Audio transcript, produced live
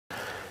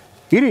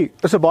Hierdie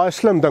is 'n baie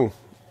slim ding,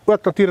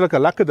 ook natuurlik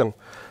 'n lekker ding.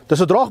 Dis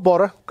 'n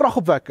draagbare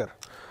kragopwekker.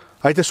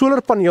 Hy het 'n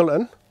solarpaneel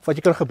in wat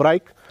jy kan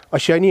gebruik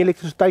as jy nie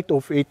elektrisiteit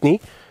of het nie.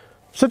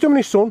 Sit hom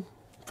in die son,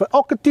 vir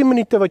elke 10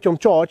 minute wat jy hom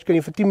charge, kan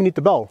jy vir 10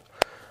 minute bel.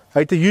 Hy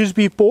het 'n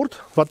USB poort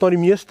wat na die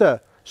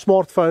meeste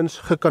smartphones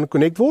kan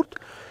connect word.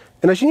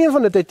 En as jy nie een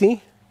van dit het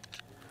nie,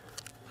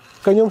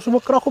 kan jy hom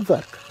sommer krag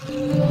opwerk.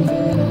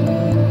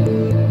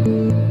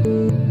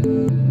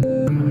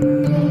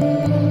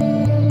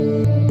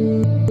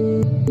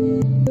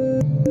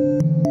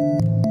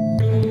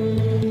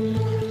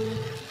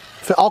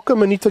 Vir elke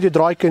minuut wat jy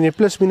draai, kan jy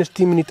plus minus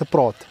 10 minute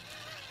praat.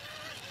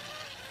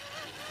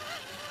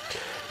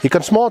 Jy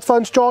kan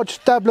smartphones charge,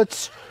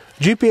 tablets,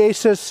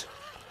 GPS's.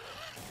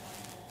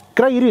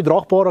 Kry hierdie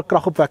draagbare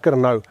kragopwekker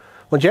nou.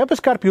 Want jy op 'n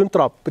skorpioen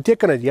trap,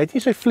 beteken dit jy het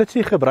nie sy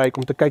flitsie gebruik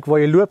om te kyk waar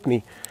jy loop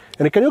nie.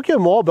 En jy kan ook jou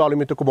ma bel om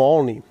jou te kom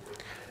haal nie.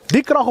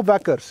 Die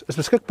kragopwekkers is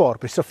beskikbaar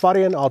by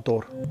Safari en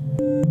Outdoor.